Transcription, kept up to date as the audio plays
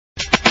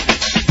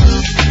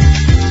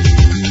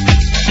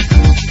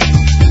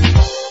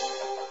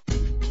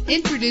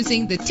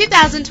Introducing the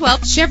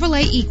 2012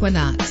 Chevrolet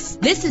Equinox.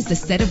 This is the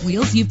set of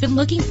wheels you've been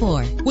looking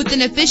for, with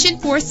an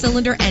efficient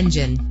 4-cylinder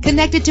engine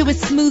connected to a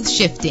smooth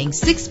shifting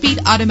 6-speed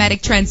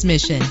automatic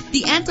transmission.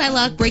 The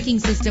anti-lock braking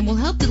system will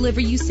help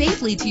deliver you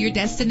safely to your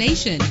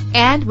destination.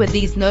 And with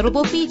these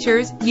notable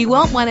features, you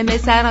won't want to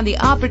miss out on the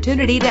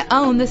opportunity to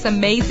own this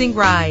amazing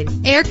ride.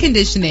 Air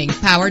conditioning,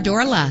 power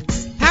door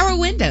locks, power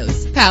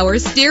windows, power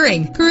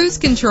steering, cruise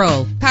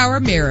control, power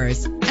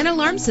mirrors, an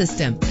alarm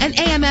system, an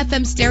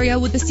AM/FM stereo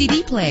with a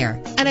CD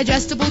player, an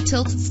adjustable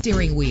tilt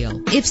steering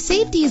wheel. If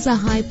safety is a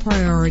high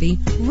priority,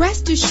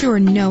 rest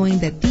assured knowing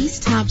that these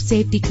top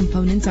safety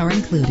components are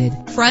included: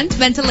 front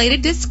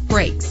ventilated disc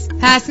brakes,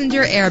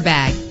 passenger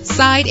airbag,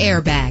 side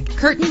airbag,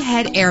 curtain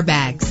head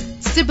airbags,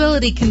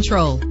 stability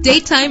control,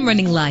 daytime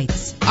running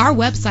lights. Our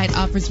website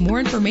offers more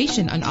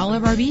information on all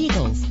of our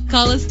vehicles.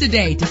 Call us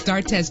today to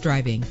start test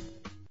driving.